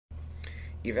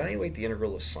Evaluate the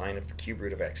integral of sine of the cube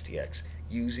root of x dx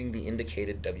using the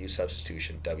indicated w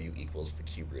substitution, w equals the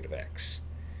cube root of x.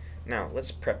 Now,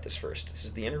 let's prep this first. This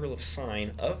is the integral of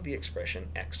sine of the expression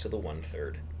x to the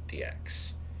 1/3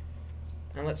 dx.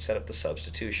 And let's set up the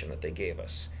substitution that they gave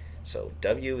us. So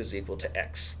w is equal to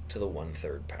x to the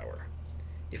 1/3 power.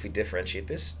 If we differentiate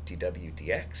this, dw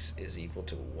dx is equal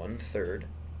to 1/3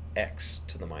 x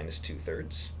to the minus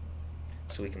 2/3.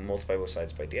 So we can multiply both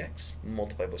sides by dx,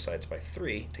 multiply both sides by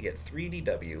 3 to get 3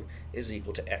 dw is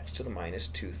equal to x to the minus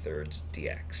 2/3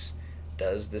 dx.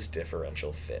 Does this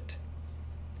differential fit?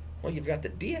 Well, you've got the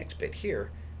dx bit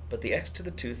here, but the x to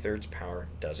the 2/3 power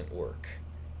doesn't work.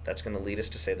 That's going to lead us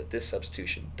to say that this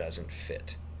substitution doesn't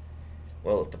fit.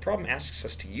 Well, if the problem asks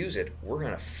us to use it, we're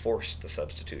going to force the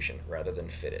substitution rather than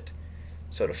fit it.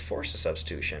 So to force a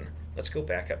substitution, let's go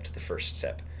back up to the first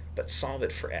step, but solve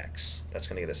it for x. That's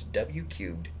going to get us w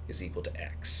cubed is equal to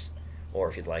x. Or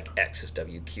if you'd like, x is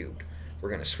w cubed. We're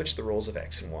going to switch the roles of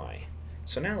x and y.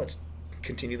 So now let's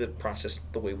continue the process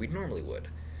the way we normally would.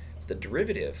 The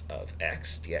derivative of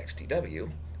x dx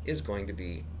dw is going to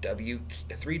be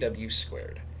 3w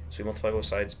squared. So we multiply both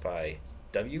sides by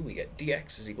w, we get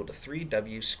dx is equal to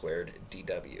 3w squared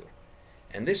dw.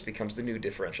 And this becomes the new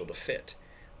differential to fit.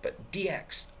 But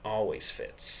dx always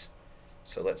fits.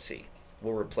 So let's see.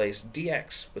 We'll replace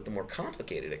dx with the more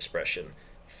complicated expression,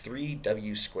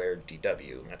 3w squared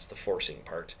dw. That's the forcing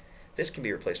part. This can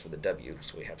be replaced with a w,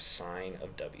 so we have sine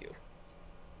of w.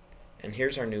 And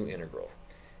here's our new integral.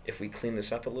 If we clean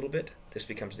this up a little bit, this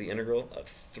becomes the integral of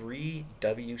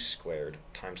 3w squared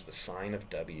times the sine of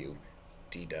w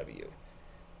dw.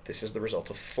 This is the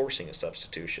result of forcing a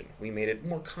substitution. We made it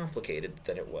more complicated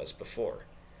than it was before.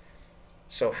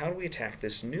 So how do we attack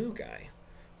this new guy?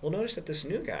 Well, notice that this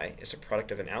new guy is a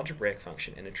product of an algebraic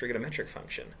function and a trigonometric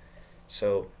function.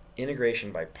 So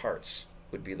integration by parts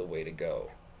would be the way to go.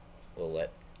 We'll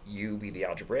let u be the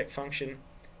algebraic function,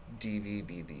 dv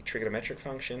be the trigonometric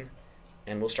function,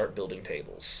 and we'll start building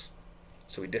tables.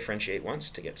 So we differentiate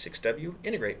once to get 6w,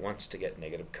 integrate once to get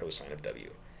negative cosine of w.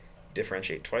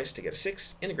 Differentiate twice to get a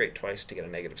 6, integrate twice to get a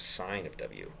negative sine of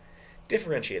w.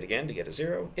 Differentiate again to get a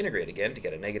 0, integrate again to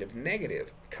get a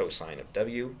negative cosine of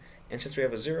w, and since we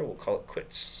have a 0, we'll call it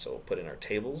quits. So we'll put in our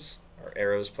tables, our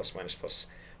arrows, plus,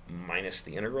 minus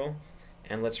the integral,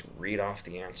 and let's read off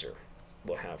the answer.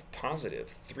 We'll have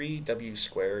positive 3w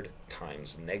squared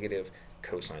times negative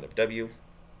cosine of w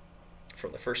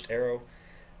from the first arrow.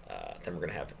 Then we're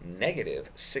going to have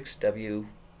negative 6w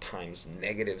times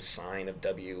negative sine of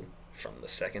w from the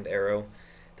second arrow.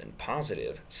 Then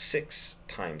positive 6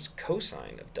 times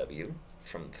cosine of w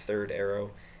from the third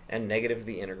arrow, and negative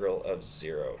the integral of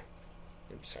 0.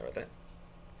 Oops, sorry about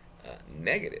that.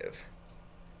 Negative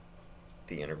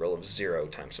the integral of 0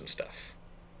 times some stuff.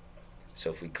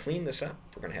 So if we clean this up,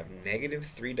 we're going to have negative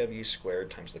 3w squared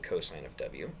times the cosine of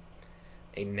w,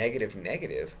 a negative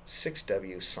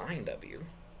 6w sine w,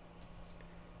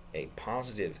 a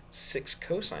positive 6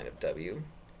 cosine of w,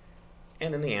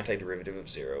 and then the antiderivative of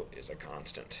 0 is a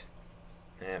constant.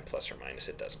 And plus or minus,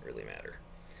 it doesn't really matter.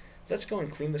 Let's go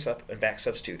and clean this up and back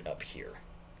substitute up here.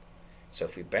 So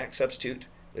if we back substitute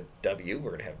with w,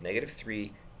 we're going to have negative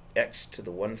 3x to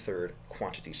the 1/3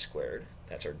 quantity squared,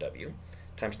 that's our w,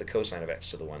 times the cosine of x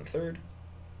to the 1/3,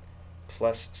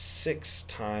 plus 6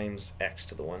 times x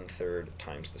to the 1/3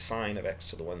 times the sine of x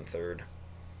to the 1/3,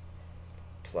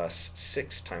 plus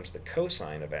 6 times the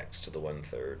cosine of x to the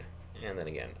 1/3, and then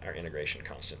again, our integration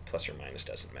constant, plus or minus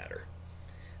doesn't matter.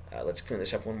 Let's clean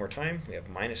this up one more time. We have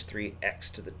minus 3x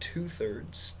to the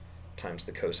 2/3 times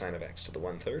the cosine of x to the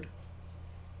 1/3,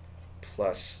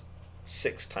 plus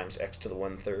 6 times x to the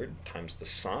 1/3 times the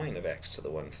sine of x to the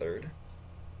 1/3,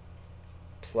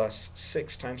 plus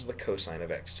 6 times the cosine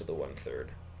of x to the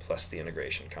 1/3, plus the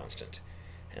integration constant.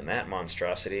 And that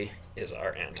monstrosity is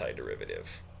our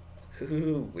antiderivative.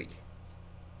 Hoo-wee.